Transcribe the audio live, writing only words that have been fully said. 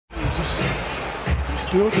He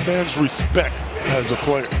still demands respect as a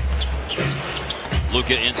player.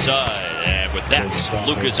 Luka inside, and with that,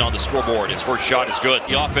 Luka's on the scoreboard. His first shot is good.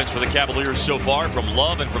 The offense for the Cavaliers so far from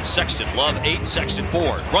Love and from Sexton. Love 8, Sexton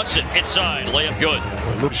 4. Brunson inside, layup good.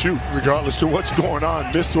 Look, shoot, regardless of what's going on,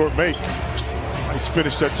 miss or make. Nice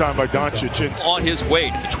finish that time by Doncic. On his way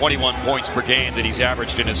to the 21 points per game that he's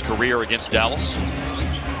averaged in his career against Dallas.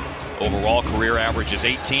 Overall career average is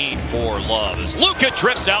 18 for Love as Luka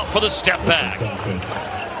drifts out for the step back.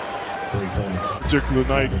 Particular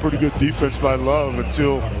night, pretty good defense by Love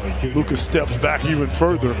until Luka steps back even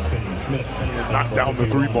further and knocked down the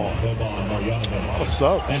 3-ball. What's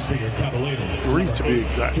up? 3 to be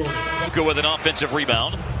exact. Luka with an offensive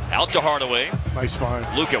rebound. Out to Hardaway. Nice find.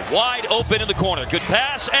 Luka wide open in the corner. Good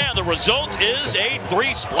pass, and the result is a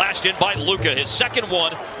 3 splashed in by Luka. His second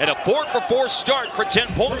one, and a 4-for-4 start for 10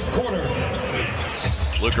 points.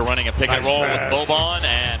 Luka running a pick and roll with Boban,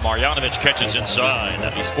 and Marjanovic catches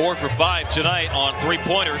inside. He's 4 for 5 tonight on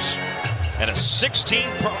 3-pointers. And a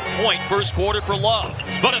 16-point first quarter for Love.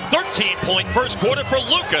 But a 13-point first quarter for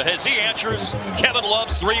Luka as he answers Kevin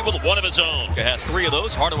Love's 3 with one of his own. Luka has 3 of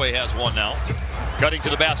those. Hardaway has 1 now. Cutting to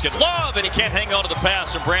the basket. Love, and he can't hang on to the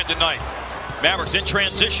pass from Brandon Knight. Mavericks in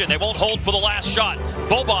transition. They won't hold for the last shot.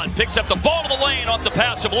 Boban picks up the ball in the lane off the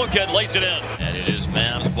pass of Luka and lays it in. And it is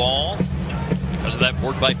Mavs ball. Because of that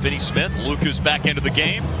work by Finney-Smith, Luka's back into the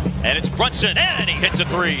game. And it's Brunson, and he hits a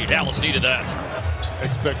 3. Dallas needed that.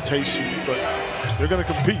 Expectation, but they're going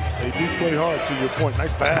to compete. They do play hard, to your point.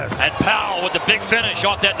 Nice pass. And Powell with the big finish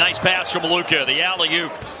off that nice pass from Luka, the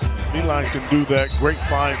alley-oop. Milan can do that. Great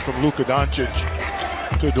find from Luka Doncic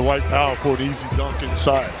to Dwight Powell for an easy dunk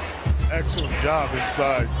inside. Excellent job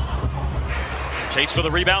inside. Chase for the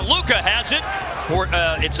rebound. Luka has it.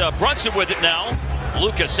 It's Brunson with it now.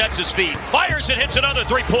 Luka sets his feet, fires and hits another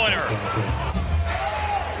 3-pointer.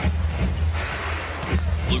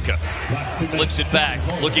 Luka flips it back,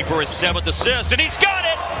 looking for his 7th assist, and he's got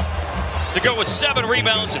it! To go with 7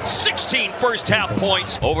 rebounds and 16 first-half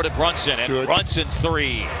points over to Brunson, and good. Brunson's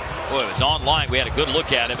 3. Boy, it was online. We had a good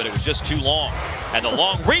look at it, but it was just too long. And the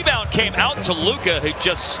long rebound came out to Luka, who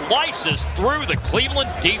just slices through the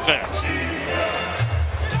Cleveland defense.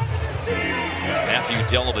 Matthew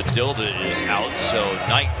Dellavedova is out, so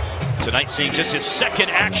tonight seeing just his 2nd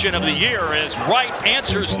action of the year as Wright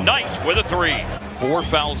answers Knight with a 3. 4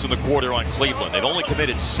 fouls in the quarter on Cleveland. They've only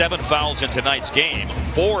committed 7 fouls in tonight's game.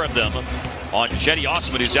 4 of them on Cedi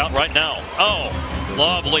Osman, who's out right now. Oh,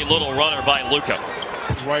 lovely little runner by Luka.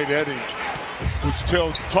 Right at him, which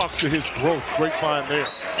talks to his growth. Great find there.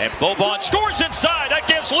 And Boban scores inside. That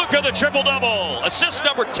gives Luka the triple-double. Assist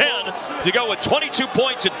number 10 to go with 22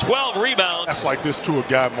 points and 12 rebounds. That's like this to a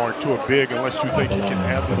guy, Mark, to a big, unless you think he can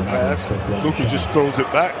handle the pass. Luka just throws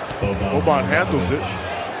it back. Boban handles it.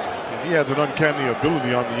 And he has an uncanny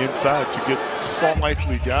ability on the inside to get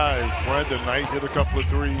likely guys. Brandon Knight hit a couple of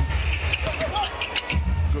 3s.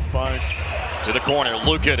 Good find. To the corner,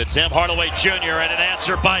 Luka to Tim Hardaway Jr. and an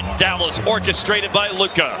answer by Dallas, orchestrated by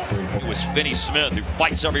Luka. It was Finney-Smith who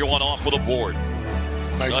fights everyone off with a board.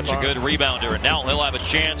 Nice Such find. A good rebounder, and now he'll have a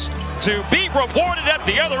chance to be rewarded at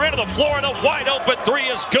the other end of the floor, and a wide-open 3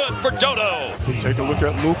 is good for Dodo. Take a look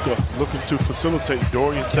at Luka, looking to facilitate.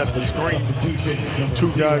 Dorian set the screen.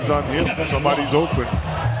 2 guys on the end. Somebody's open.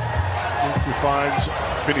 Luka finds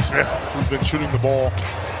Finney-Smith, who's been shooting the ball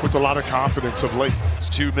with a lot of confidence of late. It's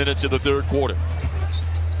 2 minutes of the 3rd quarter.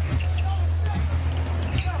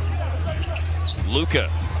 Luka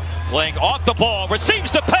laying off the ball, receives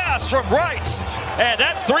the pass from Wright, and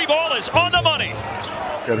that 3-ball is on the money.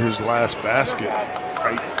 Got his last basket,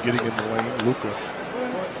 right, getting in the lane. Luka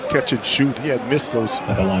catch and shoot. He had missed those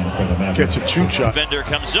catch and shoot shots. Defender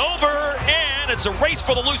comes over, and it's a race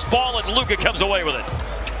for the loose ball, and Luka comes away with it.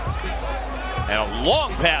 And a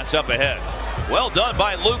long pass up ahead. Well done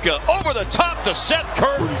by Luka, over the top to Seth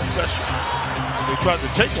Curry. Pretty special. And they tried to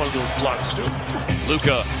take one of those blocks too.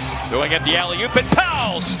 Luka throwing at the alley-oop, and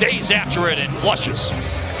Powell stays after it and flushes.